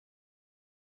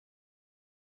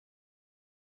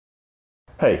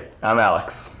Hey, I'm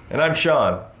Alex. And I'm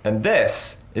Sean, and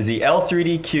this is the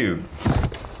L3D Cube.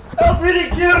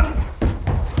 L3D Cube!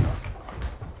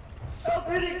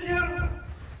 L3D Cube!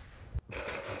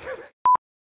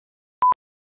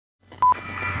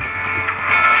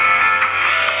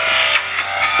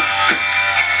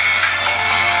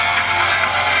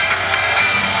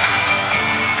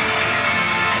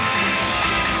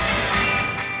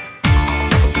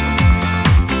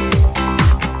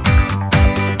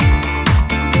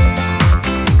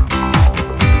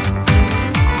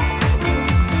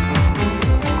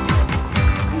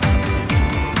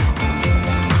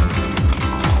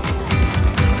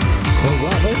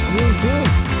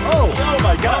 Oh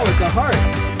my god, it's a heart!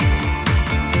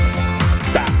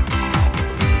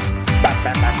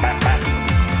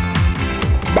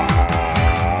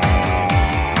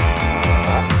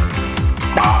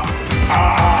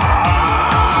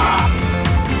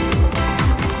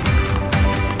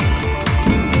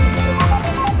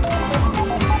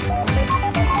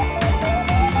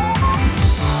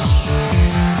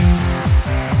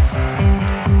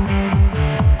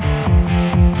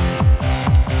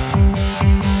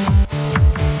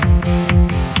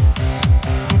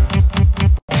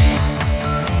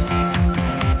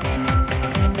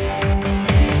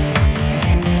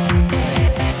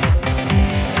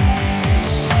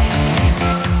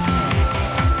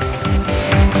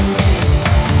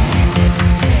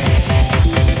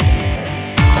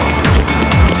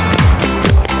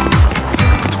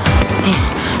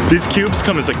 These cubes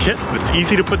come as a kit that's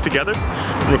easy to put together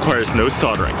and requires no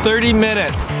soldering. 30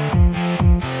 minutes!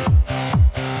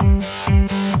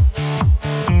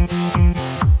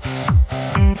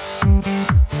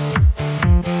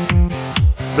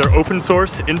 They're open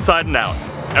source inside and out.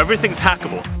 Everything's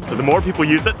hackable, so the more people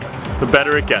use it, the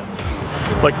better it gets.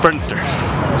 Like Friendster.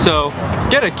 So,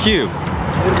 get a cube.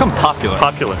 Become popular.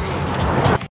 Popular.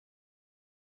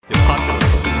 Get popular.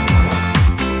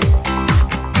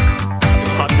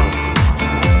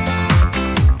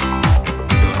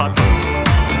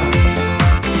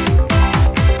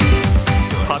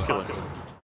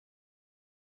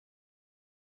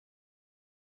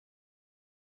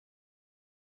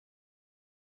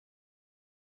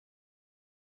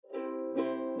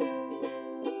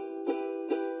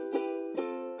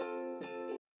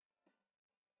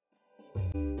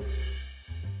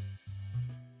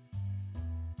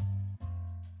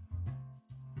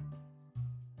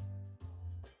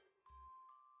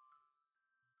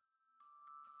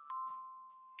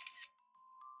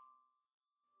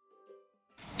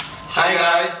 Hi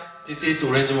guys, this is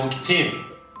Orange Monkey team.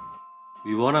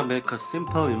 We wanna make a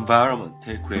simple environment,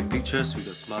 take great pictures with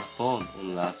a smartphone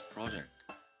on last project.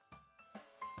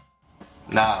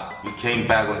 Now, we came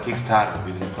back on Kickstarter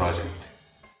with a new project.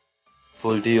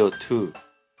 Foldio 2,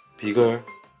 bigger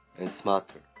and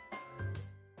smarter.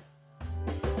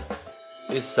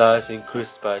 Its size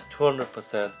increased by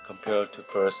 200% compared to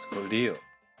first Foldio.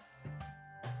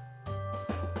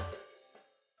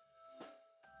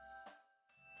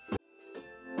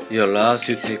 It allows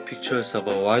you to take pictures of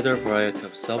a wider variety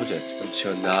of subjects which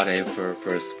are not able for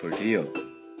first Foldio.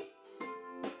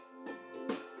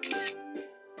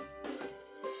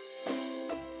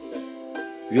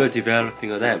 We are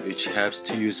developing an app which helps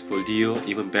to use Foldio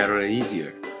even better and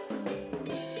easier.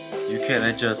 You can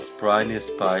adjust brightness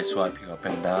by swiping up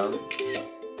and down.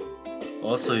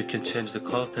 Also, you can change the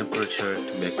color temperature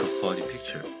to make a funny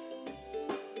picture.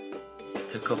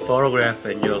 Take a photograph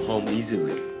in your home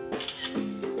easily.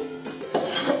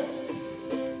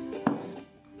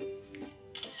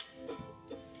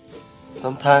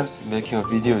 Sometimes making a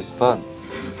video is fun.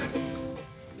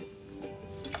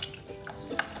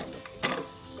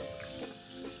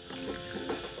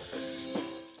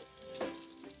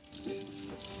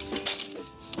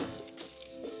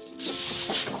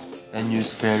 And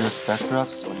use various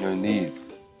backdrops on your needs.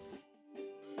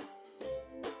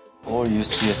 Or use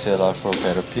DSLR for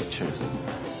better pictures.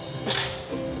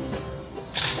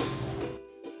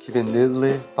 Keep it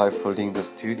neatly by folding the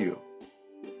studio.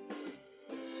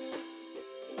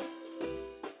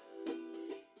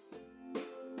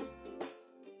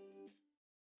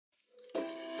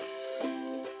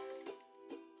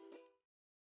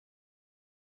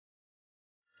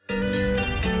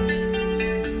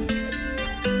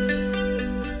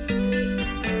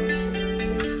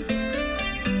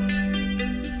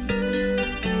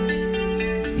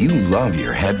 You love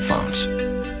your headphones.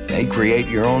 They create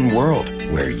your own world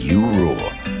where you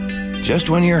rule. Just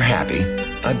when you're happy,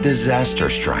 a disaster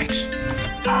strikes.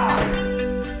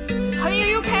 Honey, are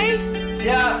you okay?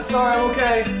 Yeah, sorry, I'm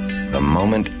okay. The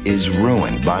moment is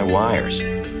ruined by wires.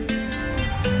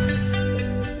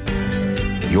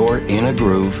 You're in a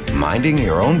groove, minding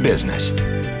your own business,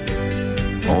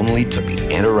 only to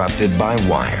be interrupted by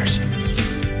wires.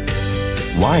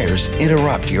 Wires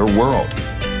interrupt your world.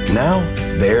 Now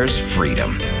there's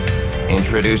freedom.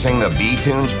 Introducing the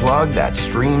B-Tunes plug that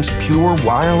streams pure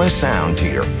wireless sound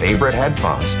to your favorite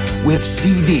headphones with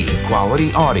CD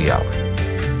quality audio.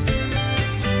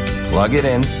 Plug it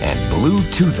in and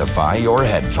Bluetoothify your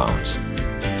headphones.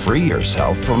 Free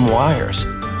yourself from wires.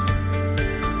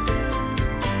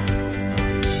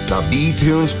 The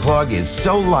B-Tunes plug is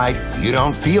so light you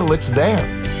don't feel it's there.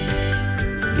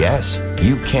 Yes,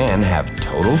 you can have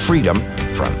total freedom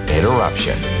from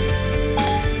interruption.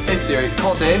 Hey Siri,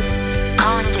 call Dave.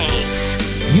 Calling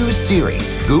Dave. Use Siri,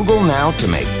 Google Now to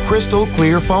make crystal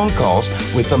clear phone calls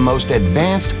with the most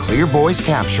advanced clear voice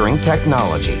capturing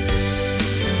technology.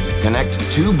 Connect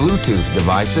 2 Bluetooth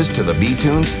devices to the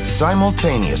B-Tunes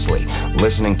simultaneously,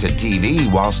 listening to TV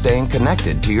while staying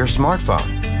connected to your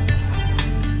smartphone.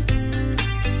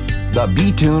 The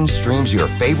B-Tunes streams your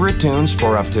favorite tunes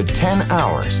for up to 10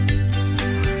 hours.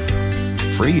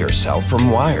 Free yourself from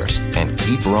wires and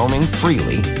keep roaming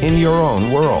freely in your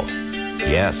own world.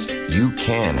 Yes, you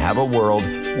can have a world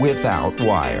without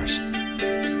wires.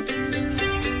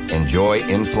 Enjoy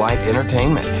in-flight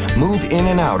entertainment. Move in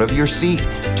and out of your seat,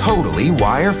 totally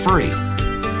wire-free.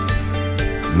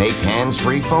 Make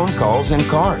hands-free phone calls in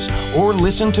cars or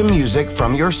listen to music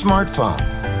from your smartphone.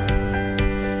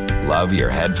 Love your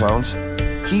headphones?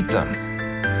 Keep them.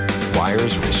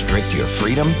 Wires restrict your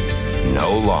freedom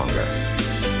no longer.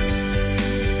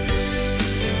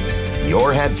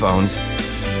 Your headphones,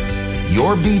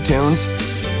 your B-Tunes,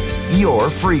 your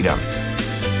freedom.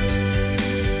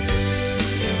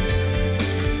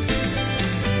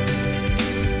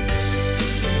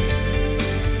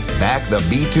 Back the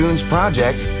B-Tunes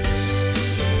project.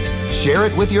 Share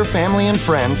it with your family and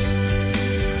friends.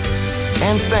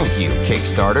 And thank you,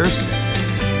 Kickstarters.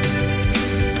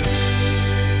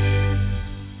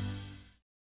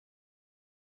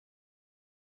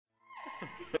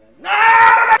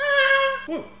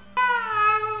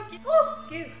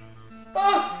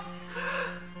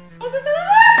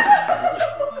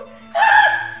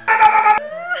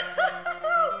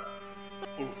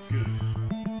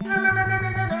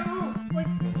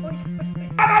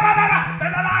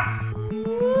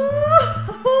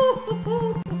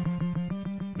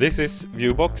 This is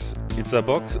Viewbox. It's a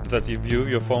box that you view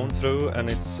your phone through, and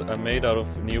it's made out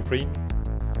of neoprene.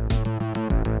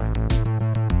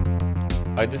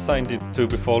 I designed it to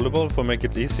be foldable for make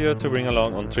it easier to bring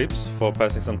along on trips for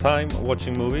passing some time,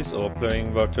 watching movies or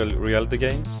playing virtual reality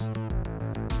games.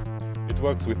 It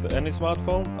works with any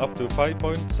smartphone up to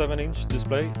 5.7-inch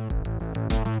display.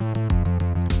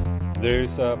 There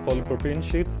is a polypropylene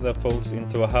sheet that folds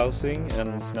into a housing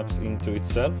and snaps into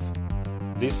itself.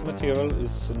 This material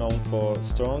is known for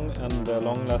strong and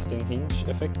long-lasting hinge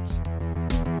effect.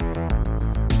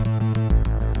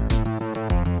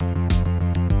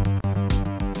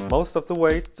 Most of the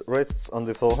weight rests on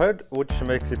the forehead, which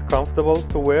makes it comfortable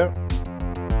to wear.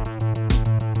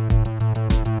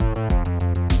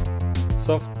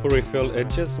 Soft peripheral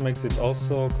edges makes it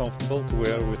also comfortable to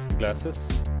wear with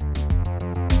glasses.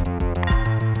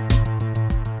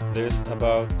 There's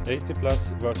about 80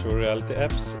 plus virtual reality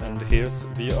apps, and here's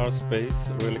VR space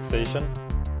relaxation.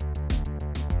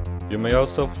 You may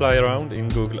also fly around in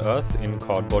Google Earth in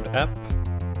Cardboard app.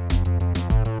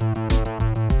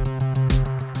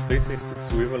 This is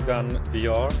Swivel Gun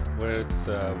VR, where it's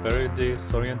very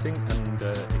disorienting and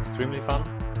extremely fun.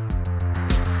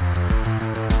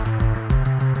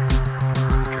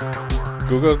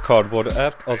 Google Cardboard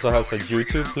app also has a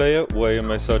YouTube player where you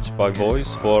may search by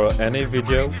voice for any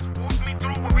video.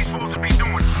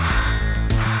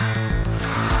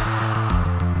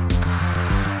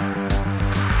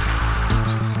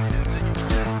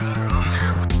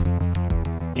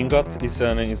 Ingot is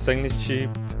an insanely cheap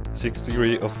 6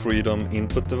 degree of freedom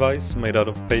input device made out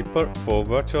of paper for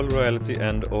virtual reality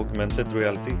and augmented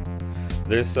reality.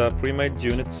 There's a pre-made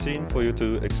unit scene for you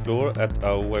to explore at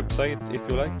our website if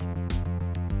you like.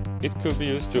 It could be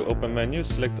used to open menus,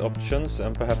 select options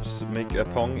and perhaps make a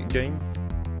Pong game.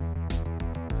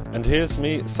 And here's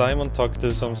me, Simon, talk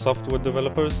to some software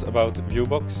developers about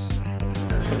Viewbox.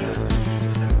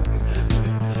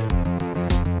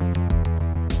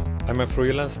 I'm a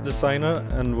freelance designer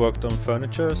and worked on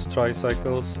furniture,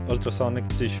 tricycles, ultrasonic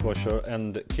dishwasher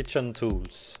and kitchen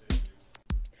tools.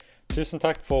 Tusen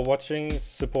tack for watching,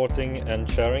 supporting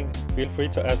and sharing. Feel free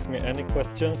to ask me any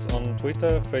questions on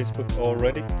Twitter, Facebook or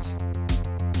Reddit.